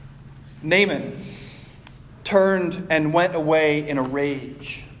Naaman turned and went away in a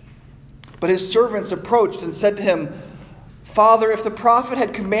rage. But his servants approached and said to him, "Father, if the prophet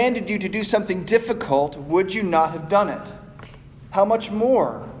had commanded you to do something difficult, would you not have done it? How much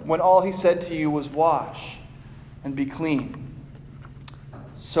more when all he said to you was wash and be clean?"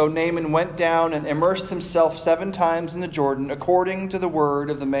 So Naaman went down and immersed himself 7 times in the Jordan, according to the word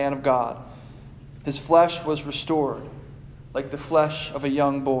of the man of God. His flesh was restored, like the flesh of a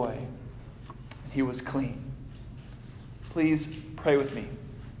young boy. He was clean. Please pray with me.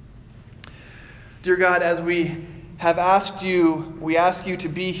 Dear God, as we have asked you, we ask you to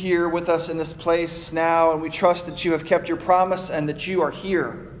be here with us in this place now, and we trust that you have kept your promise and that you are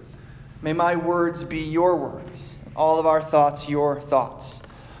here. May my words be your words, all of our thoughts your thoughts.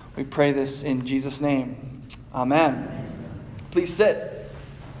 We pray this in Jesus' name. Amen. Please sit.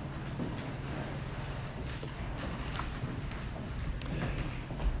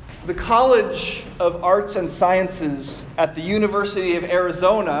 The College of Arts and Sciences at the University of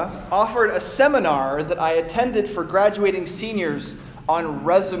Arizona offered a seminar that I attended for graduating seniors on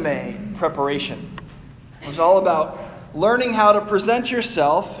resume preparation. It was all about learning how to present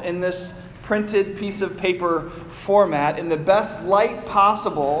yourself in this printed piece of paper format in the best light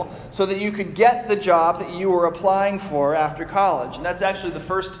possible so that you could get the job that you were applying for after college. And that's actually the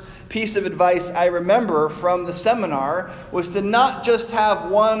first piece of advice I remember from the seminar, was to not just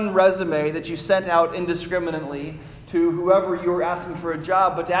have one resume that you sent out indiscriminately to whoever you were asking for a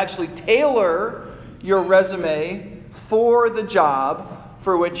job, but to actually tailor your resume for the job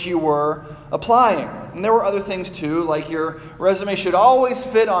for which you were applying. And there were other things too, like your resume should always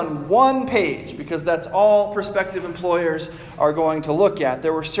fit on one page because that's all prospective employers are going to look at.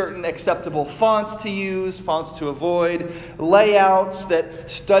 There were certain acceptable fonts to use, fonts to avoid, layouts that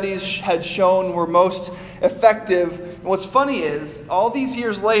studies had shown were most effective. And what's funny is, all these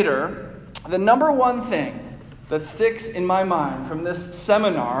years later, the number one thing that sticks in my mind from this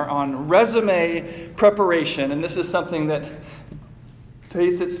seminar on resume preparation, and this is something that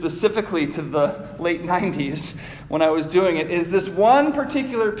trace it specifically to the late 90s when I was doing it, is this one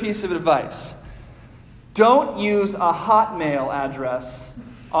particular piece of advice. Don't use a Hotmail address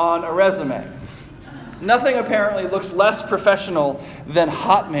on a resume. Nothing apparently looks less professional than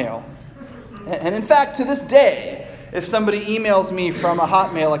Hotmail. And in fact, to this day, if somebody emails me from a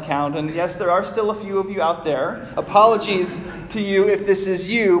Hotmail account, and yes, there are still a few of you out there, apologies to you if this is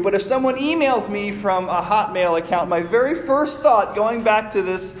you, but if someone emails me from a Hotmail account, my very first thought going back to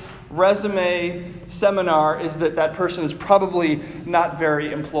this resume seminar is that that person is probably not very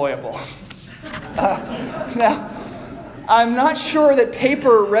employable. Now, I'm not sure that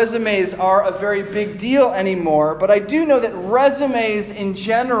paper resumes are a very big deal anymore, but I do know that resumes in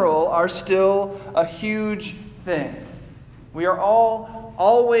general are still a huge thing. We are all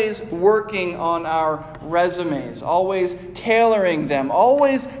always working on our resumes, always tailoring them,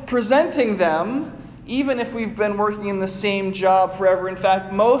 always presenting them, even if we've been working in the same job forever. In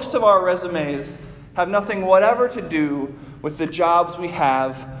fact, most of our resumes have nothing whatever to do with the jobs we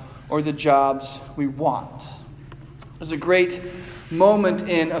have or the jobs we want. There's a great moment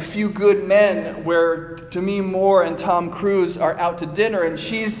in A Few Good Men where Demi Moore and Tom Cruise are out to dinner, and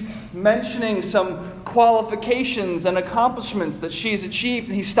she's mentioning some qualifications and accomplishments that she's achieved,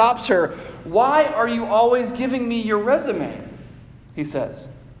 and he stops her. "Why are you always giving me your resume?" he says.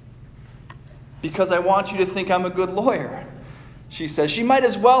 "Because I want you to think I'm a good lawyer," she says. She might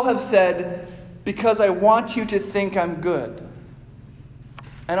as well have said, "Because I want you to think I'm good."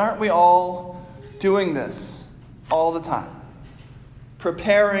 And aren't we all doing this all the time?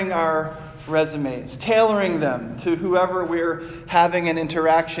 Preparing our resumes, tailoring them to whoever we're having an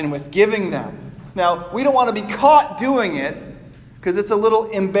interaction with, giving them. Now, we don't want to be caught doing it because it's a little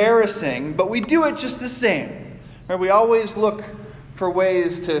embarrassing, but we do it just the same. Right? We always look for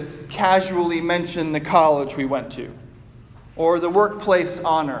ways to casually mention the college we went to, or the workplace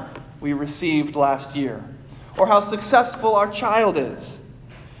honor we received last year, or how successful our child is.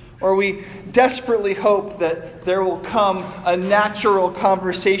 Or we desperately hope that there will come a natural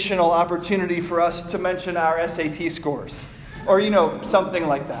conversational opportunity for us to mention our SAT scores. Or, something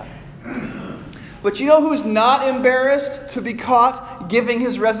like that. But you know who's not embarrassed to be caught giving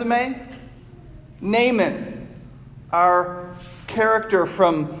his resume? Naaman, our character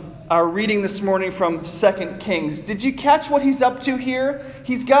from our reading this morning from 2 Kings. Did you catch what he's up to here?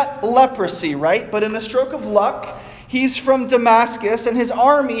 He's got leprosy, right? But in a stroke of luck, he's from Damascus, and his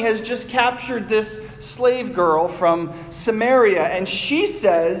army has just captured this slave girl from Samaria. And she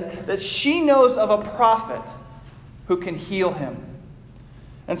says that she knows of a prophet who can heal him.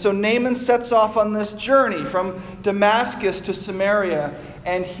 And so Naaman sets off on this journey from Damascus to Samaria.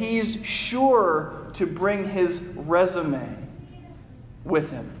 and he's sure to bring his resume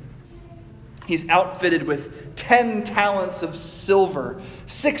with him. He's outfitted with 10 talents of silver,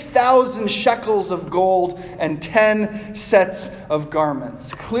 6,000 shekels of gold, and 10 sets of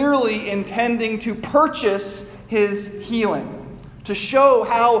garments, clearly intending to purchase his healing, to show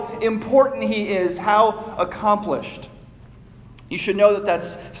how important he is, how accomplished. You should know that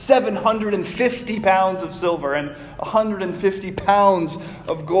that's 750 pounds of silver and 150 pounds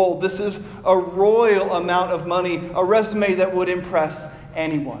of gold. This is a royal amount of money, a resume that would impress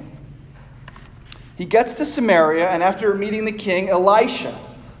anyone. He gets to Samaria, and after meeting the king, Elisha,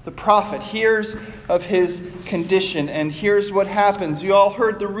 the prophet, hears of his condition, and here's what happens. You all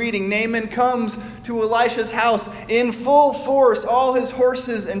heard the reading. Naaman comes to Elisha's house in full force, all his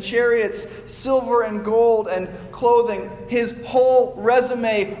horses and chariots, silver and gold and clothing, his whole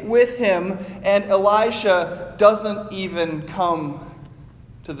resume with him, and Elisha doesn't even come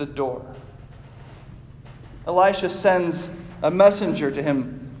to the door. Elisha sends a messenger to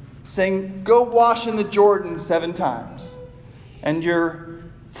him, saying, "Go wash in the Jordan 7 times, and your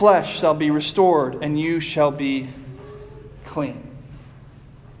flesh shall be restored, and you shall be clean."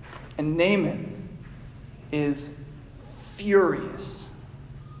 And Naaman is furious.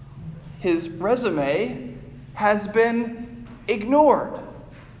 His resume has been ignored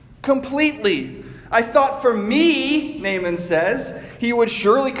completely. "I thought for me," Naaman says, "he would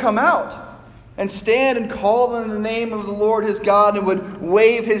surely come out and stand and call on the name of the Lord his God and would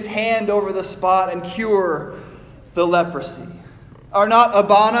wave his hand over the spot and cure the leprosy. Are not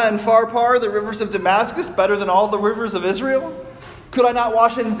Abana and Pharpar, the rivers of Damascus, better than all the rivers of Israel? Could I not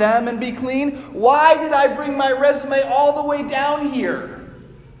wash in them and be clean? Why did I bring my resume all the way down here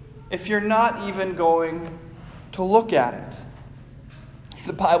if you're not even going to look at it?"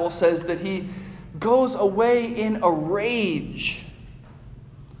 The Bible says that he goes away in a rage.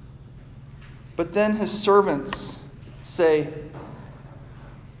 But then his servants say,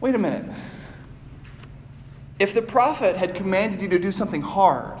 "Wait a minute. If the prophet had commanded you to do something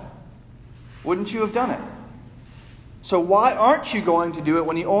hard, wouldn't you have done it? So why aren't you going to do it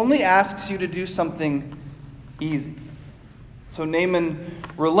when he only asks you to do something easy?" So Naaman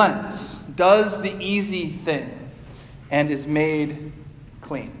relents, does the easy thing, and is made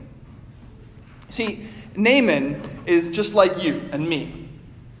clean. See, Naaman is just like you and me.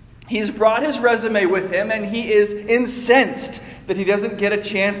 He's brought his resume with him, and he is incensed that he doesn't get a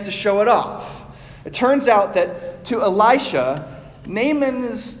chance to show it off. It turns out that to Elisha, Naaman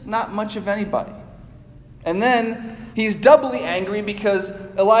is not much of anybody. And then he's doubly angry because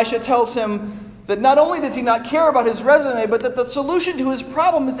Elisha tells him that not only does he not care about his resume, but that the solution to his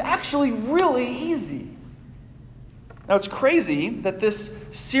problem is actually really easy. Now, it's crazy that this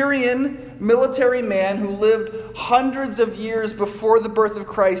Syrian military man who lived hundreds of years before the birth of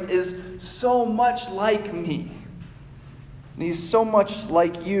Christ is so much like me. And he's so much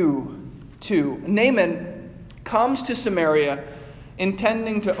like you, too. Naaman comes to Samaria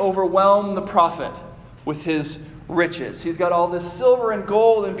intending to overwhelm the prophet with his riches. He's got all this silver and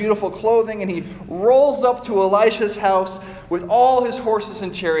gold and beautiful clothing, and he rolls up to Elisha's house with all his horses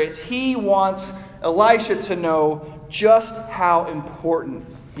and chariots. He wants Elisha to know just how important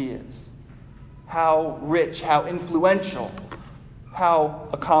he is, how rich, how influential, how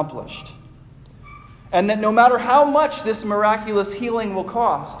accomplished. And that no matter how much this miraculous healing will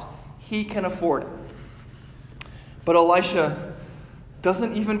cost, he can afford it. But Elisha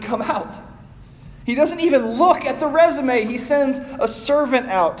doesn't even come out. He doesn't even look at the resume. He sends a servant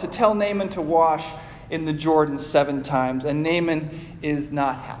out to tell Naaman to wash in the Jordan 7 times, and Naaman is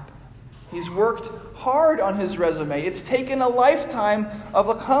not happy. He's worked hard on his resume. It's taken a lifetime of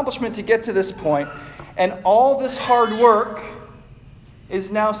accomplishment to get to this point, and all this hard work is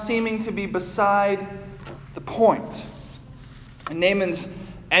now seeming to be beside the point. And Naaman's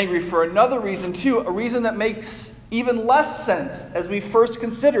angry for another reason too, a reason that makes even less sense as we first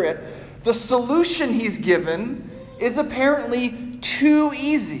consider it. The solution he's given is apparently too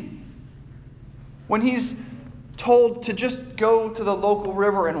easy. When he's told to just go to the local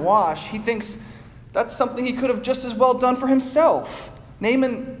river and wash, he thinks that's something he could have just as well done for himself.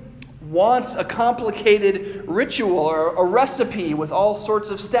 Naaman wants a complicated ritual or a recipe with all sorts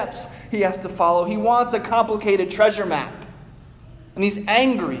of steps he has to follow. He wants a complicated treasure map. And he's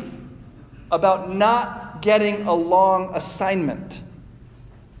angry about not getting a long assignment.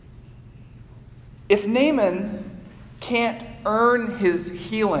 If Naaman can't earn his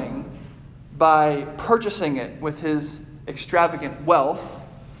healing by purchasing it with his extravagant wealth,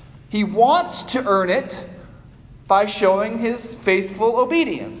 he wants to earn it by showing his faithful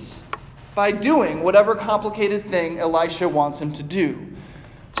obedience, by doing whatever complicated thing Elisha wants him to do.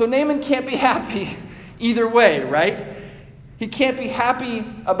 So Naaman can't be happy either way, right? He can't be happy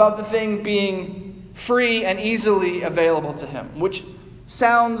about the thing being free and easily available to him, which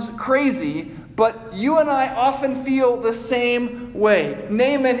sounds crazy, but you and I often feel the same way.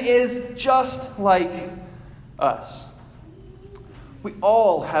 Naaman is just like us. We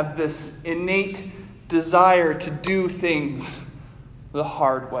all have this innate desire to do things the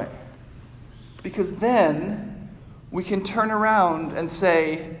hard way. Because then we can turn around and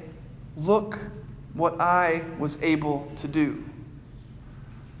say, look what I was able to do.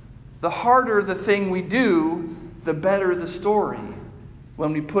 The harder the thing we do, the better the story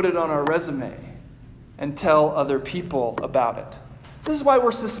when we put it on our resume and tell other people about it. This is why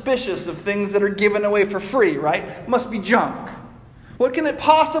we're suspicious of things that are given away for free, right? Must be junk. What can it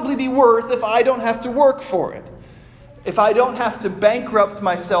possibly be worth if I don't have to work for it? If I don't have to bankrupt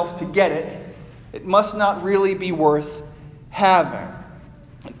myself to get it, it must not really be worth having.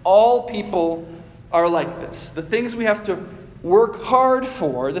 And all people are like this. The things we have to work hard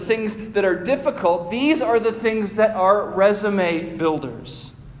for, the things that are difficult, these are the things that are resume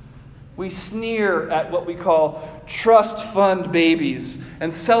builders. We sneer at what we call trust fund babies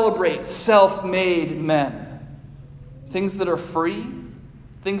and celebrate self-made men. Things that are free,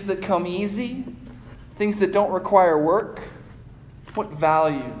 things that come easy, things that don't require work. What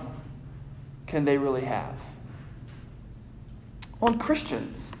value can they really have? Well,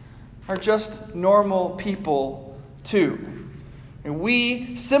 Christians are just normal people too. And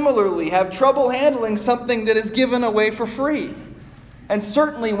we similarly have trouble handling something that is given away for free. And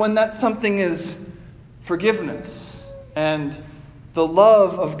certainly when that something is forgiveness and the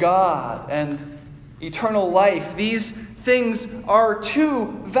love of God and eternal life, these things are too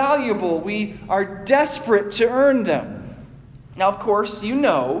valuable. We are desperate to earn them. Now, of course, you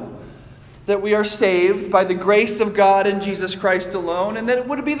know that we are saved by the grace of God in Jesus Christ alone, and that it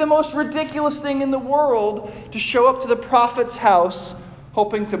would be the most ridiculous thing in the world to show up to the prophet's house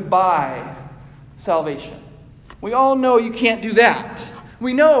hoping to buy salvation. We all know you can't do that.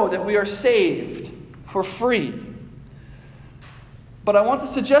 We know that we are saved for free. But I want to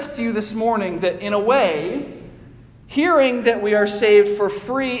suggest to you this morning that in a way, hearing that we are saved for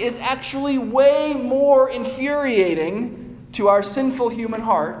free is actually way more infuriating to our sinful human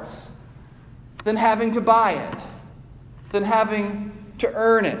hearts than having to buy it, than having to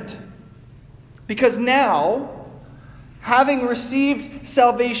earn it. Because now, having received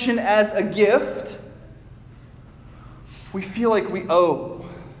salvation as a gift, we feel like we owe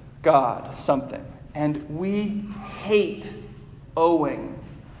God something. And we hate owing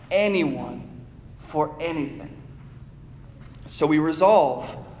anyone for anything. So we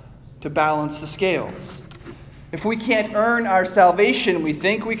resolve to balance the scales. If we can't earn our salvation, we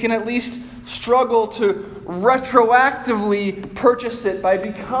think we can at least struggle to retroactively purchase it by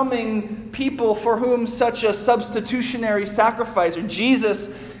becoming people for whom such a substitutionary sacrifice, or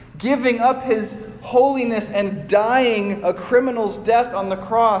Jesus giving up his holiness and dying a criminal's death on the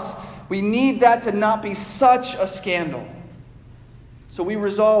cross, we need that to not be such a scandal. So we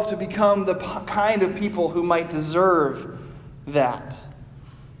resolve to become the kind of people who might deserve that.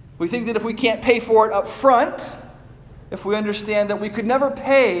 We think that if we can't pay for it up front, if we understand that we could never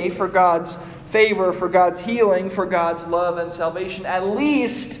pay for God's favor, for God's healing, for God's love and salvation, at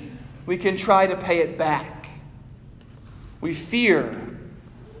least we can try to pay it back. We fear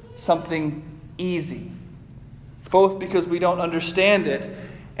something easy, both because we don't understand it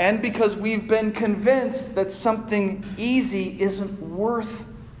and because we've been convinced that something easy isn't worth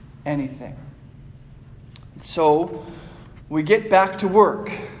anything. So we get back to work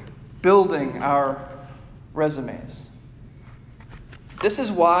building our resumes. This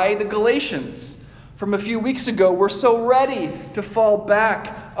is why the Galatians from a few weeks ago were so ready to fall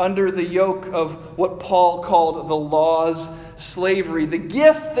back under the yoke of what Paul called the law's slavery. The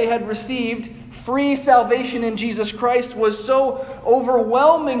gift they had received, free salvation in Jesus Christ, was so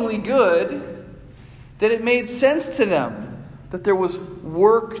overwhelmingly good that it made sense to them that there was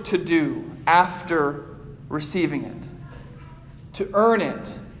work to do after receiving it, to earn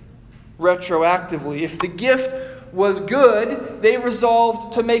it retroactively. If the gift was good, they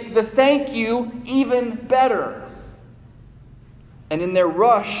resolved to make the thank you even better. And in their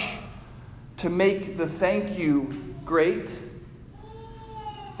rush to make the thank you great,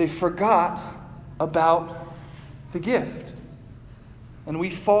 they forgot about the gift. And we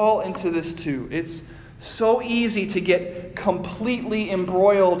fall into this too. It's so easy to get completely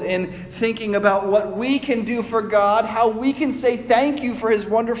embroiled in thinking about what we can do for God, how we can say thank you for his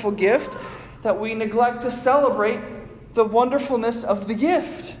wonderful gift, that we neglect to celebrate the wonderfulness of the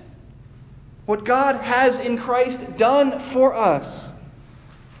gift. What God has in Christ done for us.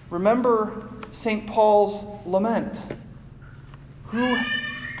 remember St. Paul's lament.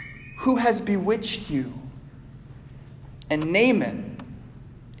 Who has bewitched you? And Naaman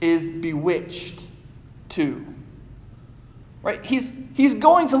is bewitched too. Right? He's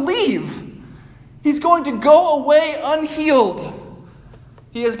going to leave. He's going to go away unhealed.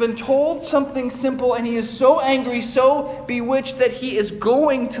 He has been told something simple, and he is so angry, so bewitched, that he is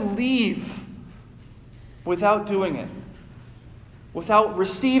going to leave without doing it, without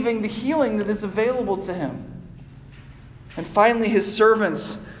receiving the healing that is available to him. And finally, his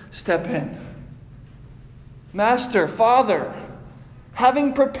servants step in. Master, Father,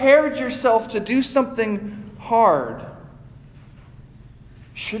 having prepared yourself to do something hard,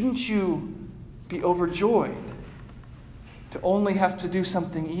 shouldn't you be overjoyed to only have to do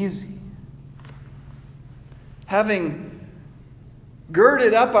something easy? Having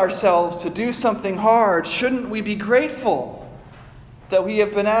girded up ourselves to do something hard, shouldn't we be grateful that we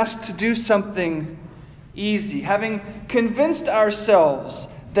have been asked to do something easy? Having convinced ourselves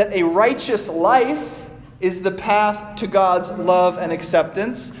that a righteous life is the path to God's love and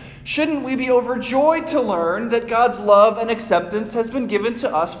acceptance, shouldn't we be overjoyed to learn that God's love and acceptance has been given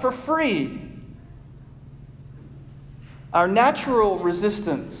to us for free? Our natural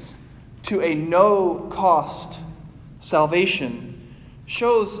resistance to a no-cost salvation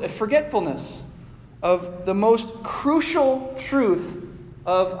shows a forgetfulness of the most crucial truth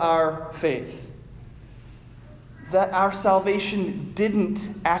of our faith. That our salvation didn't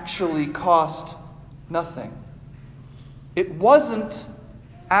actually cost nothing. It wasn't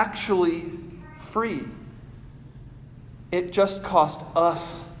actually free. It just cost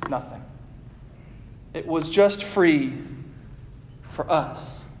us nothing. It was just free for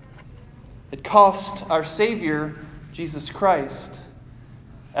us. It cost our Savior, Jesus Christ,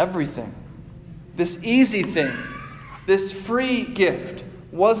 everything. This easy thing, this free gift,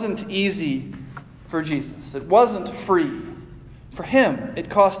 wasn't easy for Jesus. It wasn't free for him. It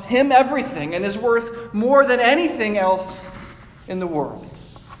cost him everything and is worth more than anything else in the world.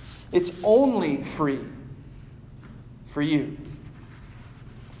 It's only free for you.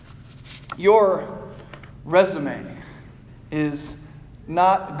 Your resume is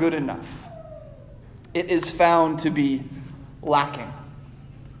not good enough. It is found to be lacking.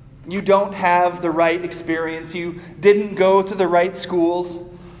 You don't have the right experience. You didn't go to the right schools.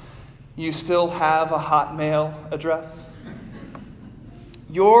 You still have a Hotmail address.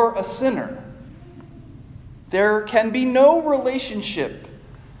 You're a sinner. There can be no relationship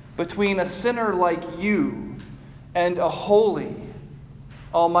between a sinner like you and a holy,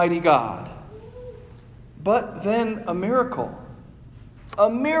 almighty God. But then a miracle,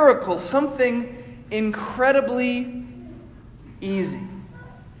 something incredibly easy.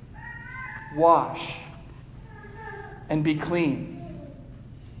 Wash and be clean.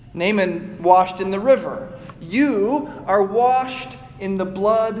 Naaman washed in the river. You are washed in the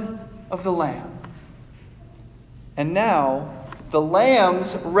blood of the Lamb. And now, the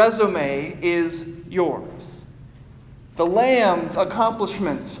Lamb's resume is yours. The Lamb's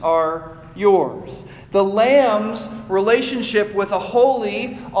accomplishments are yours. The Lamb's relationship with a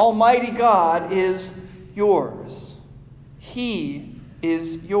holy, almighty God is yours. He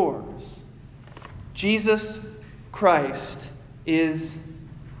is yours. Jesus Christ is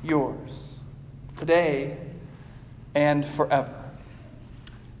yours, today and forever.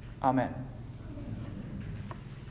 Amen.